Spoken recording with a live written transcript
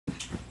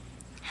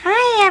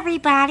Hi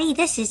everybody,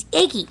 this is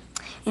Iggy,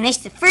 and this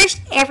is the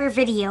first ever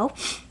video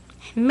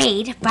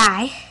made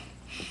by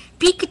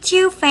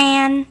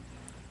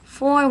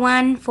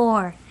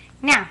Pikachufan414.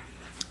 Now,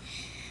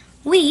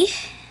 we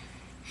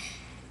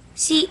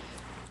see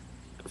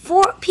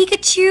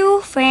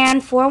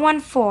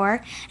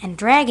Pikachufan414 and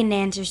Dragon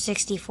Dancer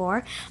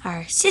 64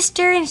 are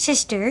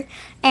sister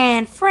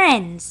and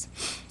friends.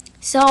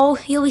 So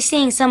you'll be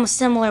seeing some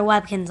similar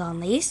webkins on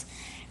these,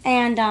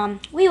 and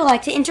we would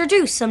like to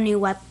introduce some new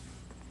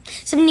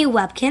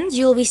webkins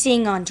you'll be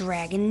seeing on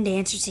Dragon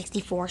Dancer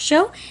 64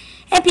 show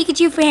and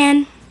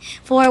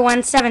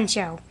Pikachufan417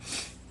 show.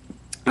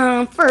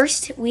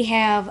 First we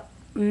have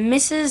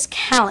Ms.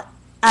 Calico,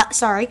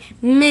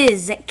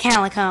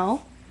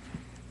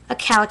 a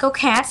calico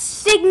cat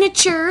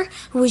signature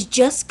who was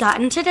just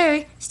gotten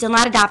today, still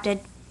not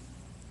adopted.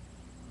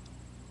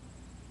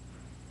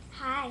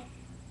 Hi.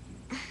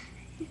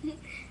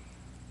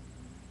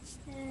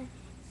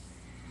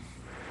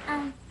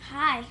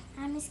 Hi,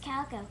 I'm Miss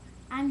Calico.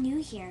 I'm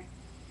new here.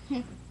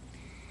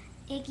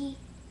 Iggy,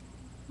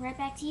 right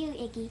back to you,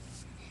 Iggy.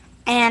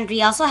 And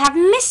we also have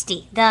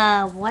Misty,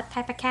 the what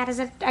type of cat is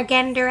it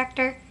again,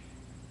 director?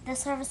 The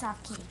Silver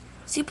Soft Kitty.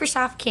 Super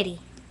soft kitty.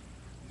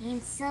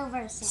 Named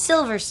Silver Soft.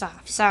 Silver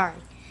soft, sorry.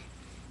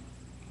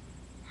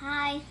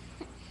 Hi,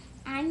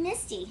 I'm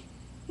Misty.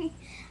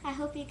 I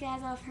hope you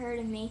guys all have heard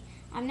of me.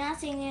 I'm not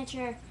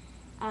signature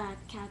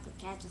Calico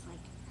cat just like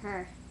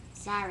her.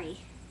 Sorry.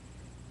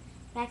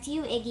 Back to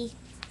you, Iggy.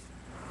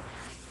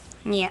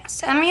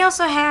 Yes, and we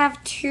also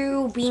have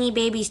two Beanie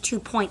Babies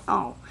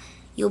 2.0.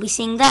 You'll be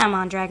seeing them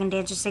on Dragon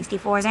Dancer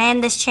 64's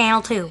and this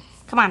channel too.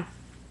 Come on.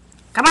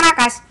 Come on out,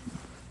 guys.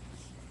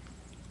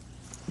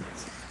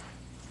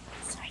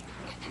 Sorry.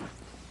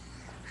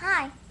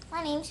 Hi,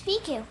 my name's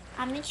Piku.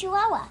 I'm a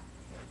Chihuahua.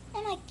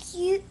 And I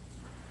cute.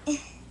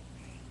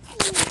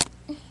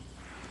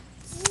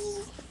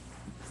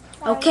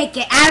 Okay,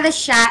 get out of the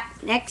shot.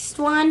 Next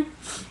one.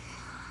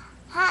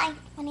 Hi,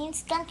 my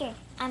name's Skunker.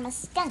 I'm a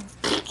skunk.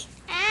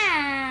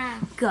 Ah.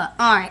 Good.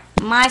 Alright,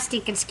 my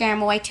stick can scare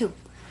him away too.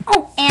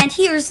 Oh, and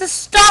here's the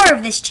star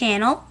of this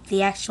channel,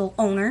 the actual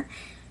owner,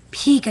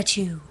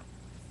 Pikachu.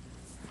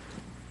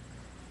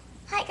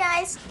 Hi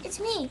guys, it's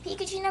me,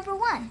 Pikachu number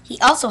 1. He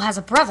also has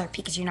a brother,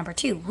 Pikachu number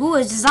 2, who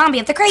is the zombie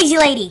of the crazy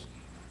lady.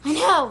 I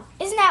know,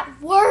 isn't that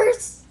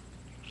worse?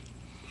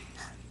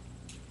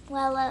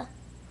 Well,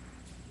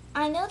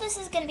 I know this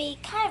is going to be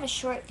kind of a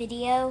short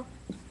video,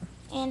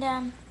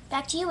 and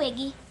back to you,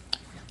 Iggy.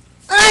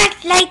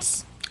 Alright,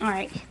 lights.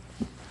 Alright.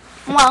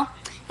 Well,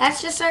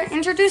 that's just our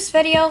introduce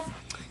video.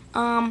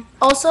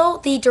 Also,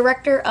 the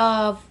director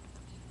of,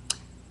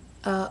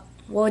 what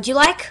would you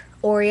like?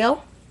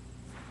 Oreo.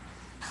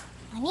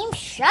 My name's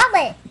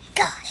Charlotte.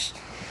 Gosh.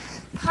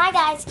 Hi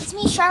guys, it's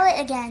me, Charlotte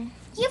again.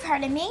 You've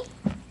heard of me.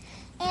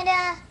 And,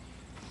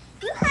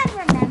 you have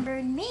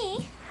remembered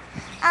me.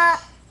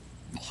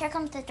 Here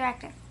comes the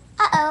director.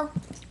 Uh-oh.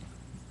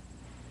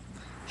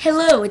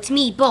 Hello, it's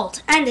me,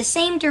 Bolt. I'm the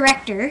same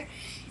director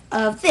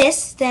of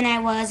this than I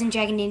was in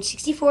Dragon Dancer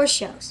 64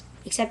 shows.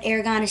 Except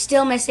Aragon is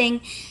still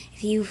missing.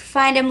 If you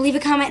find him, leave a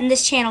comment in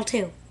this channel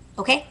too.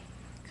 Okay?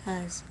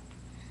 Because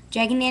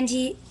Dragon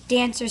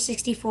Dancer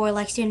 64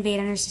 likes to invade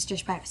on her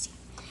sister's privacy.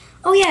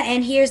 Oh yeah,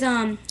 and here's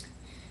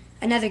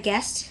another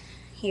guest.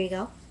 Here you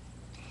go.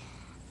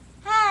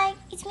 Hi,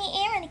 it's me,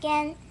 Aaron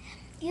again.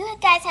 You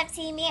guys have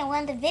seen me in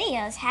one of the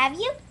videos, have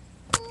you?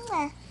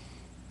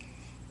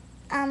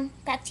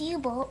 Back to you,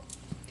 Bolt.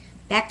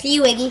 Back to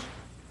you, Iggy.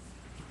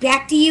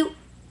 Back to you.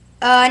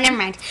 Never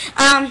mind.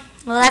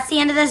 Well, that's the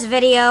end of this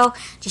video.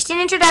 Just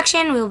an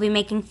introduction. We will be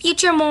making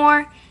future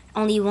more.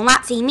 Only you will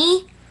not see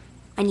me,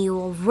 and you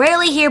will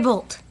rarely hear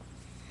Bolt.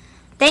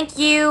 Thank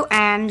you,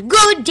 and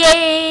good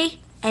day.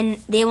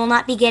 And they will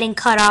not be getting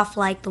cut off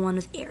like the one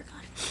with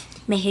Aragon.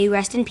 May he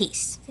rest in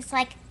peace. Just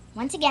like,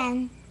 once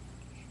again,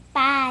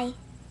 bye.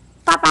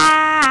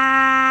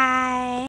 Bye-bye.